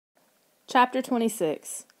Chapter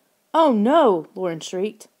 26. "Oh, no!" Lauren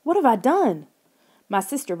shrieked. "What have I done?" My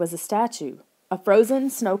sister was a statue. A frozen,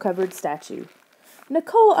 snow-covered statue.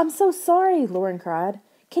 "Nicole, I'm so sorry," Lauren cried.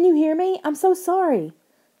 "Can you hear me? I'm so sorry."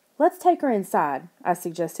 "Let's take her inside," I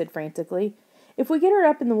suggested frantically. "If we get her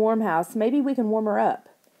up in the warm house, maybe we can warm her up."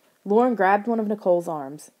 Lauren grabbed one of Nicole's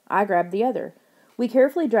arms. I grabbed the other. We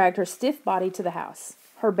carefully dragged her stiff body to the house.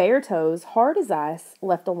 Her bare toes, hard as ice,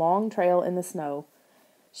 left a long trail in the snow.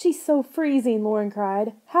 "She's so freezing," Lauren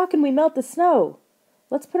cried. "How can we melt the snow?"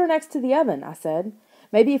 "Let's put her next to the oven," I said.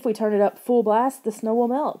 "Maybe if we turn it up full blast, the snow will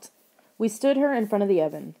melt." We stood her in front of the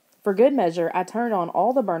oven. For good measure, I turned on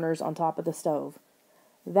all the burners on top of the stove.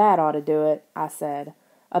 "That ought to do it," I said.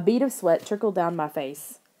 A bead of sweat trickled down my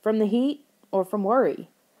face. From the heat or from worry?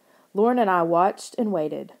 Lauren and I watched and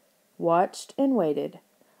waited. Watched and waited.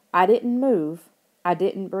 I didn't move. I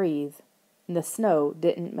didn't breathe. And the snow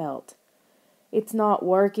didn't melt. "It's not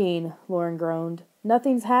working," Lauren groaned.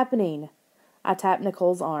 "Nothing's happening." I tapped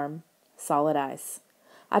Nicole's arm. Solid ice.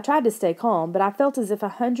 I tried to stay calm, but I felt as if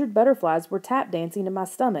 100 butterflies were tap dancing in my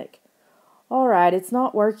stomach. "All right, it's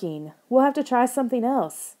not working. We'll have to try something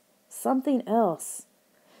else." Something else.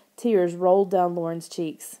 Tears rolled down Lauren's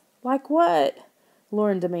cheeks. "Like what?"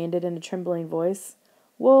 Lauren demanded in a trembling voice.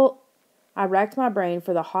 "Well," I racked my brain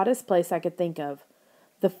for the hottest place I could think of.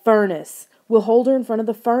 "The furnace. We'll hold her in front of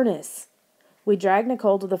the furnace." We dragged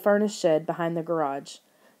Nicole to the furnace shed behind the garage.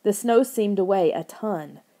 The snow seemed to weigh a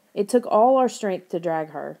ton. It took all our strength to drag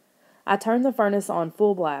her. I turned the furnace on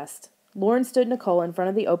full blast. Lauren stood Nicole in front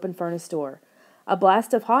of the open furnace door. A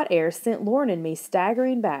blast of hot air sent Lauren and me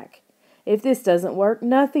staggering back. "If this doesn't work,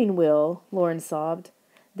 nothing will," Lauren sobbed.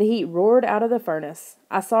 The heat roared out of the furnace.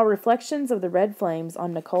 I saw reflections of the red flames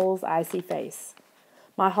on Nicole's icy face.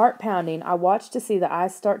 My heart pounding, I watched to see the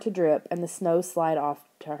ice start to drip and the snow slide off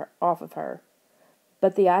of her.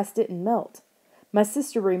 But the ice didn't melt. My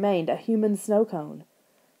sister remained a human snow cone.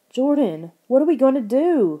 "Jordan, what are we going to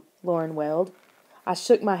do?" Lauren wailed. I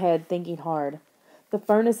shook my head, thinking hard. The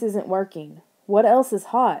furnace isn't working. What else is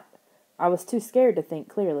hot? I was too scared to think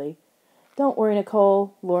clearly. "Don't worry,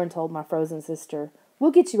 Nicole," Lauren told my frozen sister. "We'll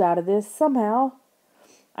get you out of this, somehow."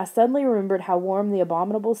 I suddenly remembered how warm the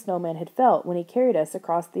abominable snowman had felt when he carried us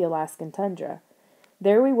across the Alaskan tundra.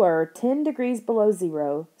 There we were, 10 degrees below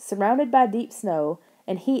zero, surrounded by deep snow,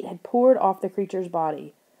 and heat had poured off the creature's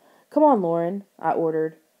body. "Come on, Lauren," I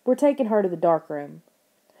ordered. "We're taking her to the dark room."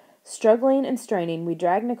 Struggling and straining, we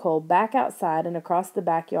dragged Nicole back outside and across the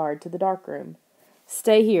backyard to the dark room.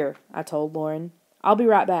 "Stay here," I told Lauren. "I'll be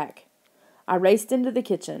right back." I raced into the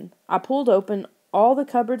kitchen. I pulled open all the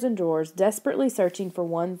cupboards and drawers, desperately searching for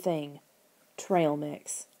one thing. Trail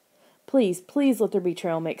mix. "Please, please let there be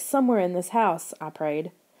trail mix somewhere in this house," I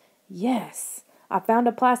prayed. Yes! I found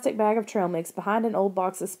a plastic bag of trail mix behind an old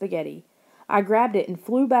box of spaghetti. I grabbed it and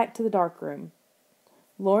flew back to the dark room.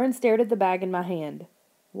 Lauren stared at the bag in my hand.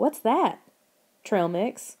 "What's that?" "Trail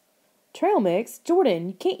mix." "Trail mix?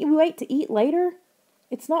 Jordan, can't you wait to eat later?"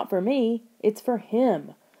 "It's not for me. It's for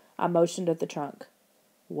him." I motioned at the trunk.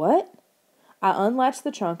 "What?" I unlatched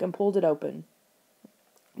the trunk and pulled it open.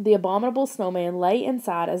 The abominable snowman lay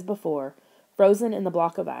inside as before, frozen in the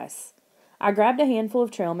block of ice. I grabbed a handful of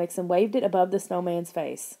trail mix and waved it above the snowman's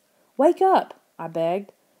face. "Wake up," I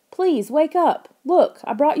begged. "Please, wake up. Look,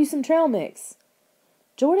 I brought you some trail mix."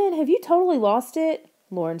 "Jordan, have you totally lost it?"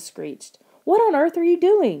 Lauren screeched. "What on earth are you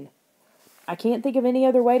doing?" "I can't think of any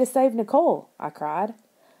other way to save Nicole," I cried.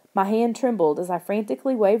 My hand trembled as I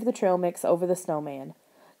frantically waved the trail mix over the snowman.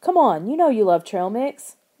 "Come on, you know you love trail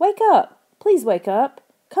mix. Wake up. Please wake up.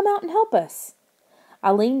 Come out and help us."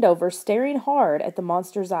 I leaned over, staring hard at the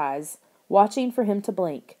monster's eyes, watching for him to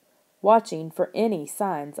blink, watching for any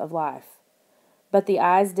signs of life. But the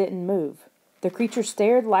eyes didn't move. The creature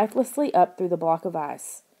stared lifelessly up through the block of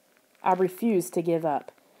ice. I refused to give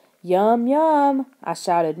up. "Yum, yum," I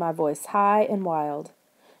shouted, my voice high and wild.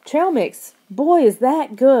 "Trail mix, boy, is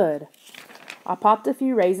that good." I popped a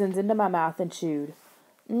few raisins into my mouth and chewed.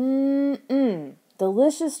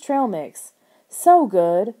 Delicious trail mix. So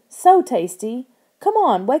good, so tasty. Come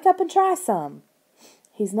on, wake up and try some."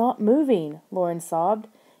 "He's not moving," Lauren sobbed.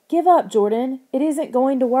 "Give up, Jordan. It isn't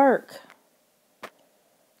going to work."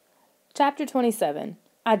 Chapter 27.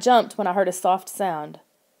 I jumped when I heard a soft sound.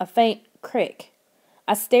 A faint crick.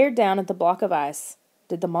 I stared down at the block of ice.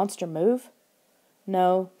 Did the monster move?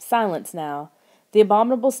 No, silence now. The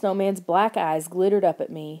abominable snowman's black eyes glittered up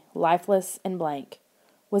at me, lifeless and blank.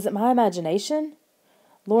 Was it my imagination?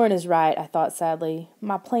 Lauren is right, I thought sadly.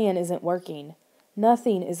 My plan isn't working.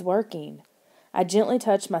 Nothing is working. I gently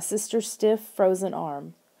touched my sister's stiff, frozen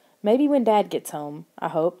arm. Maybe when Dad gets home, I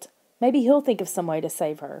hoped. Maybe he'll think of some way to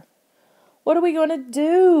save her. What are we going to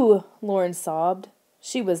do? Lauren sobbed.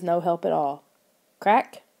 She was no help at all.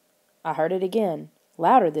 Crack. I heard it again,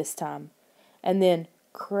 louder this time. And then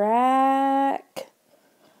crack.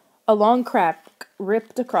 A long crack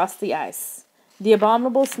ripped across the ice. The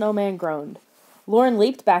abominable snowman groaned. Lauren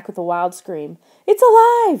leaped back with a wild scream. It's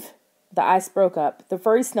alive! The ice broke up. The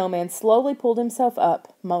furry snowman slowly pulled himself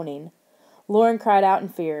up, moaning. Lauren cried out in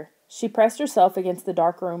fear. She pressed herself against the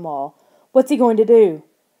dark room wall. What's he going to do?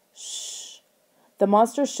 Shh. The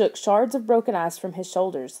monster shook shards of broken ice from his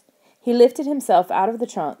shoulders. He lifted himself out of the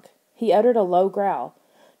trunk. He uttered a low growl.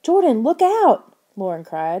 Jordan, look out! Lauren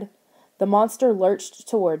cried. The monster lurched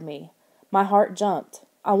toward me. My heart jumped.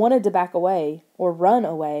 I wanted to back away, or run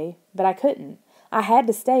away, but I couldn't. I had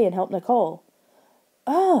to stay and help Nicole.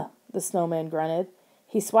 Ugh, the snowman grunted.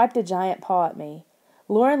 He swiped a giant paw at me.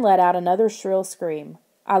 Lauren let out another shrill scream.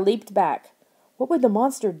 I leaped back. What would the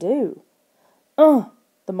monster do? Ugh,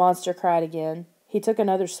 the monster cried again. He took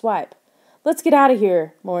another swipe. Let's get out of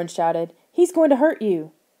here, Lauren shouted. He's going to hurt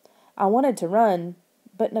you. I wanted to run,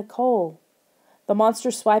 but Nicole. The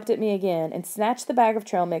monster swiped at me again and snatched the bag of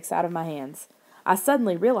trail mix out of my hands. I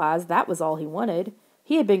suddenly realized that was all he wanted.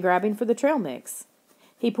 He had been grabbing for the trail mix.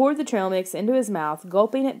 He poured the trail mix into his mouth,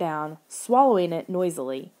 gulping it down, swallowing it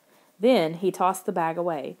noisily. Then he tossed the bag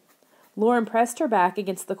away. Lauren pressed her back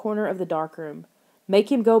against the corner of the darkroom.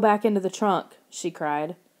 Make him go back into the trunk, she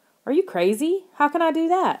cried. Are you crazy? How can I do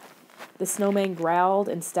that? The snowman growled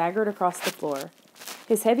and staggered across the floor.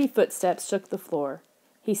 His heavy footsteps shook the floor.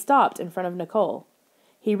 He stopped in front of Nicole.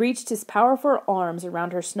 He reached his powerful arms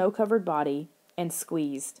around her snow-covered body and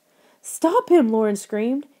squeezed. Stop him, Lauren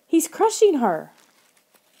screamed. He's crushing her.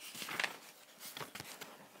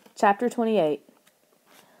 Chapter 28.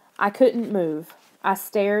 I couldn't move. I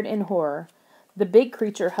stared in horror. The big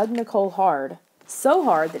creature hugged Nicole hard, so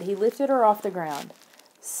hard that he lifted her off the ground.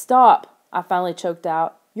 Stop, I finally choked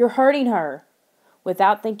out. You're hurting her.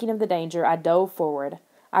 Without thinking of the danger, I dove forward.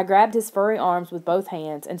 I grabbed his furry arms with both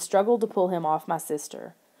hands and struggled to pull him off my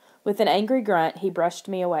sister. With an angry grunt, he brushed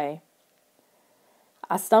me away.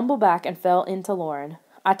 I stumbled back and fell into Lauren.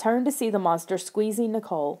 I turned to see the monster squeezing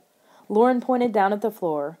Nicole. Lauren pointed down at the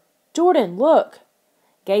floor. Jordan, look!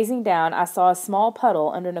 Gazing down, I saw a small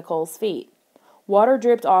puddle under Nicole's feet. Water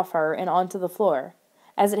dripped off her and onto the floor.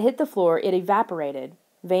 As it hit the floor, it evaporated,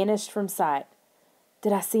 vanished from sight.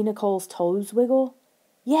 Did I see Nicole's toes wiggle?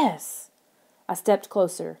 Yes. I stepped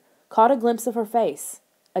closer, caught a glimpse of her face.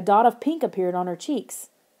 A dot of pink appeared on her cheeks.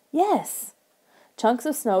 Yes. Chunks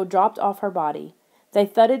of snow dropped off her body. They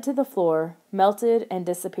thudded to the floor, melted, and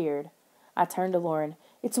disappeared. I turned to Lauren.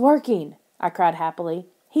 It's working, I cried happily.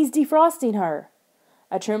 He's defrosting her.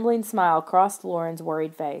 A trembling smile crossed Lauren's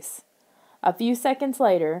worried face. A few seconds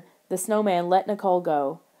later, the snowman let Nicole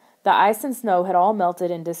go. The ice and snow had all melted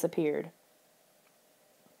and disappeared.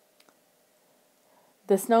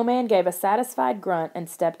 The snowman gave a satisfied grunt and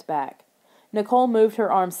stepped back. Nicole moved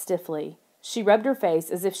her arms stiffly. She rubbed her face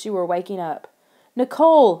as if she were waking up.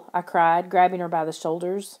 Nicole, I cried, grabbing her by the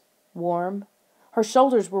shoulders. Warm. Her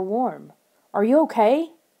shoulders were warm. Are you okay?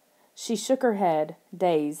 She shook her head,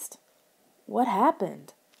 dazed. What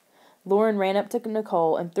happened? Lauren ran up to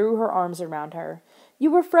Nicole and threw her arms around her.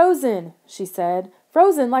 You were frozen, she said.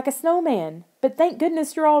 Frozen like a snowman. But thank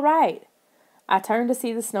goodness you're all right. I turned to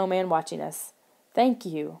see the snowman watching us. Thank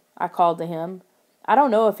you, I called to him. I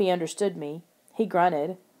don't know if he understood me. He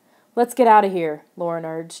grunted. Let's get out of here, Lauren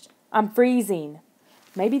urged. I'm freezing.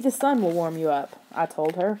 Maybe the sun will warm you up, I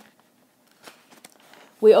told her.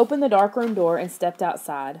 We opened the darkroom door and stepped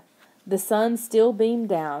outside. The sun still beamed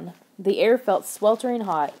down. The air felt sweltering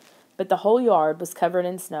hot, but the whole yard was covered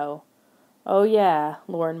in snow. Oh yeah,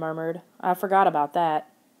 Lauren murmured. I forgot about that.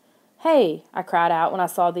 Hey, I cried out when I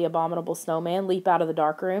saw the abominable snowman leap out of the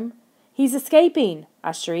darkroom. He's escaping,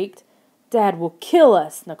 I shrieked. Dad will kill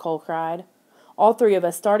us, Nicole cried. All three of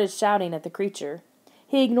us started shouting at the creature.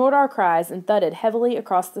 He ignored our cries and thudded heavily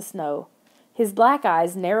across the snow. His black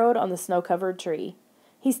eyes narrowed on the snow-covered tree.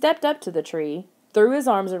 He stepped up to the tree, threw his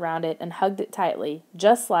arms around it, and hugged it tightly,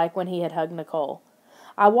 just like when he had hugged Nicole.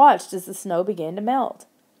 I watched as the snow began to melt.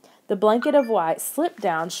 The blanket of white slipped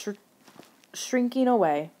down, shrinking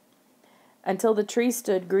away, until the tree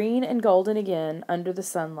stood green and golden again under the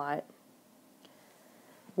sunlight.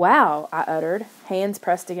 Wow, I uttered, hands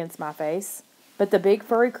pressed against my face. But the big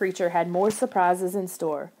furry creature had more surprises in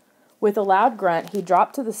store. With a loud grunt, he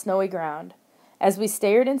dropped to the snowy ground. As we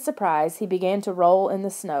stared in surprise, he began to roll in the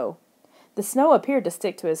snow. The snow appeared to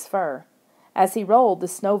stick to his fur. As he rolled, the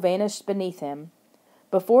snow vanished beneath him.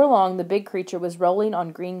 Before long, the big creature was rolling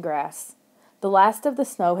on green grass. The last of the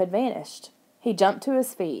snow had vanished. He jumped to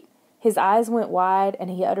his feet. His eyes went wide, and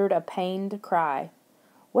he uttered a pained cry.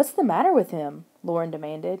 "What's the matter with him?" Lauren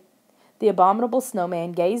demanded. The abominable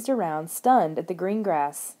snowman gazed around, stunned at the green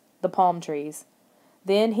grass, the palm trees.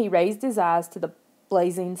 Then he raised his eyes to the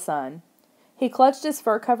blazing sun. He clutched his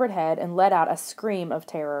fur-covered head and let out a scream of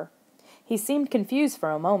terror. He seemed confused for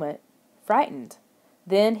a moment, frightened.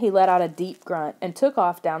 Then he let out a deep grunt and took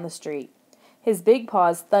off down the street. His big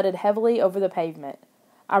paws thudded heavily over the pavement.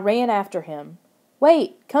 I ran after him.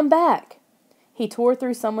 "Wait! Come back!" He tore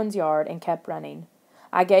through someone's yard and kept running.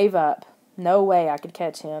 I gave up. No way I could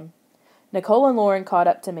catch him. Nicole and Lauren caught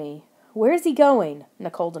up to me. "Where's he going?"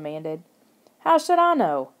 Nicole demanded. "How should I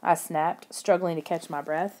know?" I snapped, struggling to catch my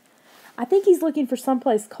breath. "I think he's looking for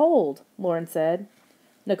someplace cold," Lauren said.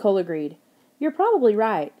 Nicole agreed. "You're probably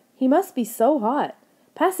right. He must be so hot.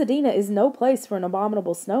 Pasadena is no place for an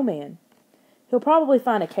abominable snowman." "He'll probably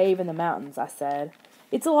find a cave in the mountains," I said.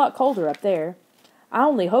 "It's a lot colder up there. I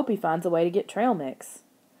only hope he finds a way to get trail mix."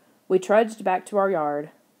 We trudged back to our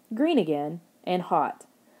yard. Green again, and hot.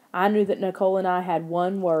 I knew that Nicole and I had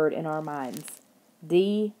one word in our minds.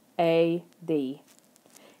 D-A-D.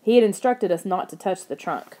 He had instructed us not to touch the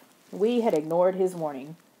trunk. We had ignored his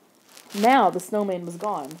warning. Now the snowman was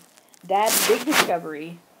gone. Dad's big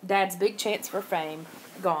discovery, Dad's big chance for fame,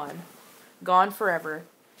 gone. Gone forever.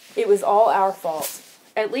 It was all our fault.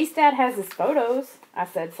 "At least Dad has his photos," I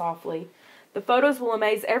said softly. "The photos will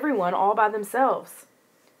amaze everyone all by themselves."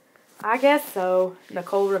 "I guess so,"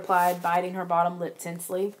 Nicole replied, biting her bottom lip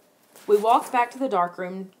tensely. We walked back to the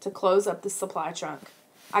darkroom to close up the supply trunk.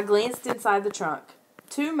 I glanced inside the trunk.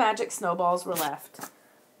 2 magic snowballs were left.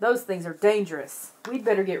 "Those things are dangerous. We'd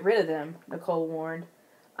better get rid of them," Nicole warned.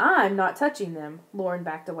 "I'm not touching them." Lauren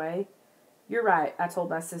backed away. "You're right," I told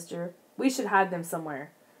my sister. "We should hide them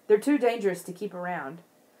somewhere. They're too dangerous to keep around."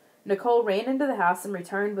 Nicole ran into the house and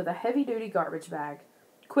returned with a heavy-duty garbage bag.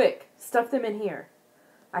 "Quick, stuff them in here."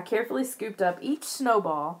 I carefully scooped up each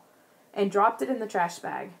snowball and dropped it in the trash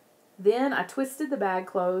bag. Then I twisted the bag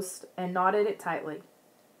closed and knotted it tightly.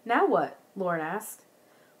 "Now what?" Lauren asked.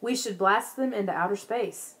 "We should blast them into outer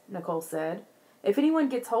space," Nicole said. "If anyone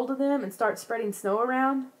gets hold of them and starts spreading snow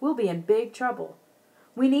around, we'll be in big trouble.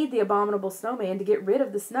 We need the abominable snowman to get rid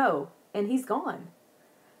of the snow, and he's gone."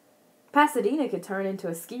 "Pasadena could turn into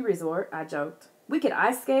a ski resort," I joked. "We could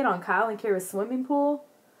ice skate on Kyle and Kara's swimming pool."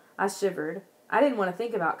 I shivered. I didn't want to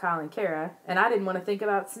think about Kyle and Kara, and I didn't want to think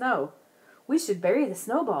about snow. "We should bury the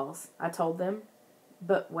snowballs," I told them.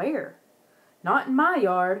 "But where?" "Not in my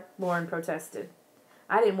yard," Lauren protested.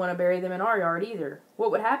 I didn't want to bury them in our yard either.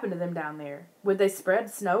 What would happen to them down there? Would they spread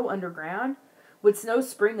snow underground? Would snow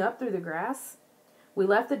spring up through the grass? We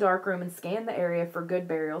left the darkroom and scanned the area for good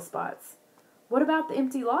burial spots. "What about the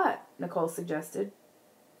empty lot?" Nicole suggested.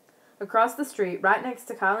 Across the street, right next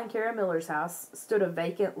to Kyle and Kara Miller's house, stood a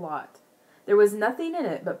vacant lot. There was nothing in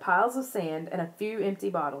it but piles of sand and a few empty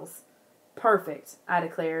bottles. "Perfect," I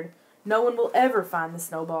declared. "No one will ever find the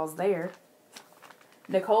snowballs there."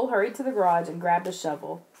 Nicole hurried to the garage and grabbed a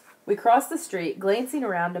shovel. We crossed the street, glancing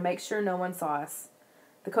around to make sure no one saw us.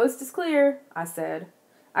 "The coast is clear," I said.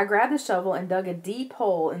 I grabbed the shovel and dug a deep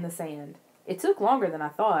hole in the sand. It took longer than I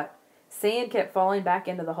thought. Sand kept falling back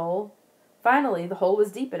into the hole. Finally, the hole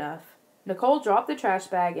was deep enough. Nicole dropped the trash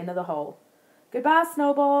bag into the hole. "Goodbye,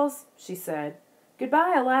 snowballs," she said.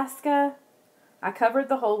 "Goodbye, Alaska." I covered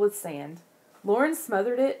the hole with sand. Lauren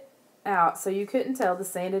smothered it out so you couldn't tell the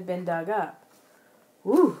sand had been dug up.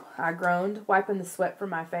 "Whew," I groaned, wiping the sweat from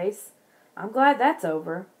my face. "I'm glad that's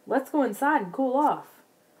over. Let's go inside and cool off."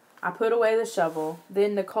 I put away the shovel.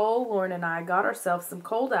 Then Nicole, Lauren, and I got ourselves some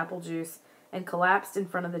cold apple juice and collapsed in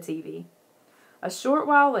front of the TV. A short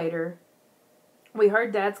while later, we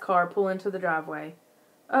heard Dad's car pull into the driveway.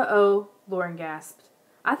 "Uh-oh," Lauren gasped.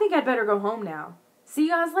 "I think I'd better go home now. See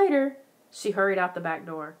you guys later." She hurried out the back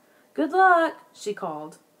door. "Good luck," she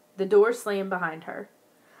called. The door slammed behind her.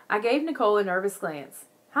 I gave Nicole a nervous glance.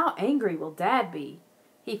 How angry will Dad be?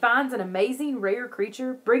 He finds an amazing, rare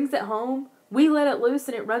creature, brings it home, we let it loose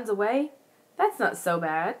and it runs away? That's not so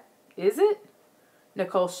bad, is it?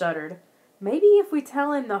 Nicole shuddered. "Maybe if we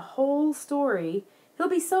tell him the whole story, he'll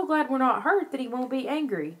be so glad we're not hurt that he won't be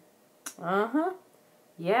angry." "Uh-huh.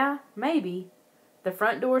 Yeah, maybe." The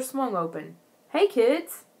front door swung open. "Hey,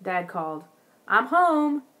 kids," Dad called. "I'm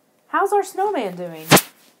home. How's our snowman doing?"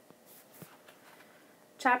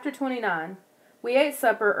 Chapter 29. We ate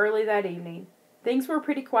supper early that evening. Things were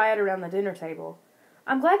pretty quiet around the dinner table.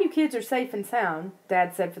 "I'm glad you kids are safe and sound,"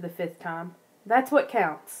 Dad said for the 5th time. "That's what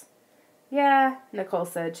counts." "Yeah," Nicole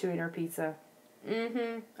said, chewing her pizza.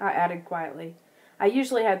 "Mm-hmm," I added quietly. I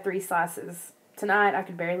usually had 3 slices. Tonight I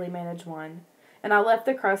could barely manage 1, and I left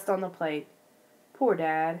the crust on the plate. Poor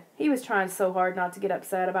Dad. He was trying so hard not to get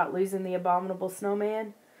upset about losing the abominable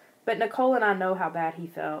snowman, but Nicole and I know how bad he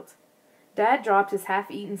felt. Dad dropped his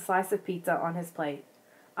half-eaten slice of pizza on his plate.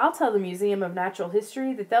 I'll tell the Museum of Natural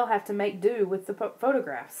History that they'll have to make do with the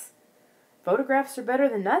photographs. Photographs are better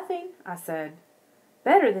than nothing, I said.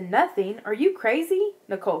 Better than nothing? Are you crazy?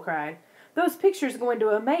 Nicole cried. Those pictures are going to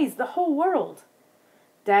amaze the whole world.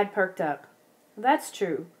 Dad perked up. That's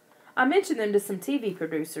true. I mentioned them to some TV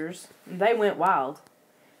producers, and they went wild.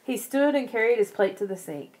 He stood and carried his plate to the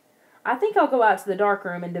sink. I think I'll go out to the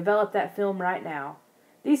darkroom and develop that film right now.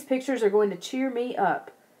 These pictures are going to cheer me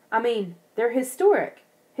up. I mean, they're historic.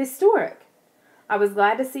 Historic. I was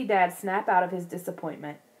glad to see Dad snap out of his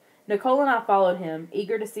disappointment. Nicole and I followed him,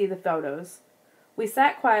 eager to see the photos. We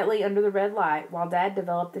sat quietly under the red light while Dad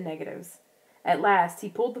developed the negatives. At last, he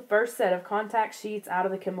pulled the first set of contact sheets out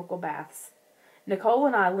of the chemical baths. Nicole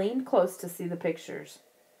and I leaned close to see the pictures.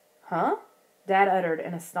 Huh? Dad uttered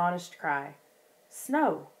an astonished cry.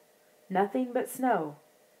 Snow. Nothing but snow.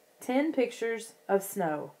 10 pictures of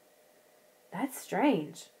snow. That's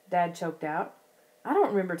strange, Dad choked out. I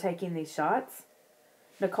don't remember taking these shots.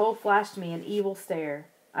 Nicole flashed me an evil stare.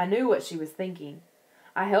 I knew what she was thinking.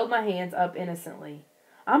 I held my hands up innocently.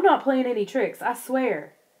 I'm not playing any tricks, I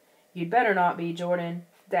swear. You'd better not be, Jordan,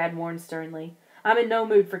 Dad warned sternly. I'm in no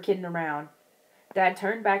mood for kidding around. Dad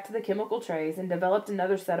turned back to the chemical trays and developed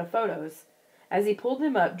another set of photos. As he pulled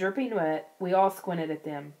them up, dripping wet, we all squinted at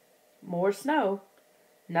them. More snow.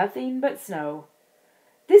 Nothing but snow.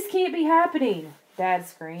 This can't be happening, Dad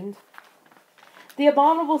screamed. The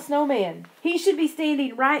abominable snowman. He should be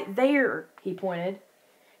standing right there, he pointed.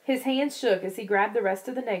 His hands shook as he grabbed the rest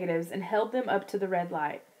of the negatives and held them up to the red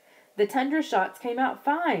light. The tundra shots came out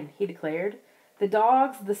fine, he declared. The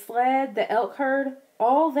dogs, the sled, the elk herd,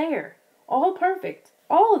 all there. All perfect.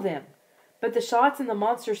 All of them. But the shots in the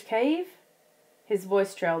monster's cave? His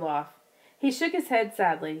voice trailed off. He shook his head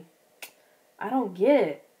sadly. I don't get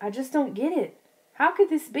it. I just don't get it. How could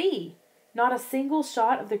this be? Not a single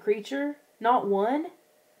shot of the creature? Not one?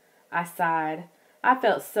 I sighed. I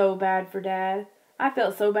felt so bad for Dad. I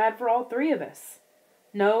felt so bad for all three of us.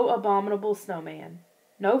 No abominable snowman.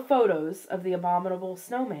 No photos of the abominable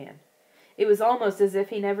snowman. It was almost as if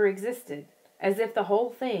he never existed, as if the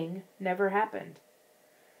whole thing never happened.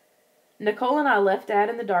 Nicole and I left Dad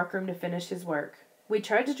in the darkroom to finish his work. We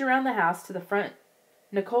trudged around the house to the front.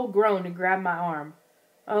 Nicole groaned and grabbed my arm.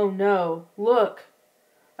 Oh no, look!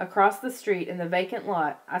 Across the street in the vacant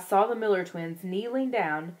lot, I saw the Miller twins kneeling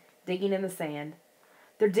down, digging in the sand.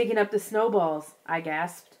 They're digging up the snowballs, I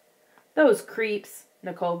gasped. Those creeps,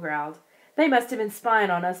 Nicole growled. They must have been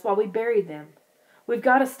spying on us while we buried them. We've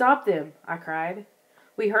got to stop them, I cried.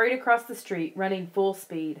 We hurried across the street, running full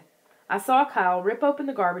speed. I saw Kyle rip open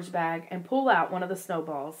the garbage bag and pull out one of the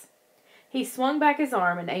snowballs. He swung back his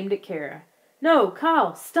arm and aimed at Kara. No,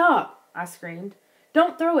 Kyle, stop, I screamed.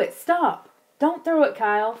 Don't throw it, stop. Don't throw it,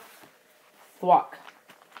 Kyle. Thwack.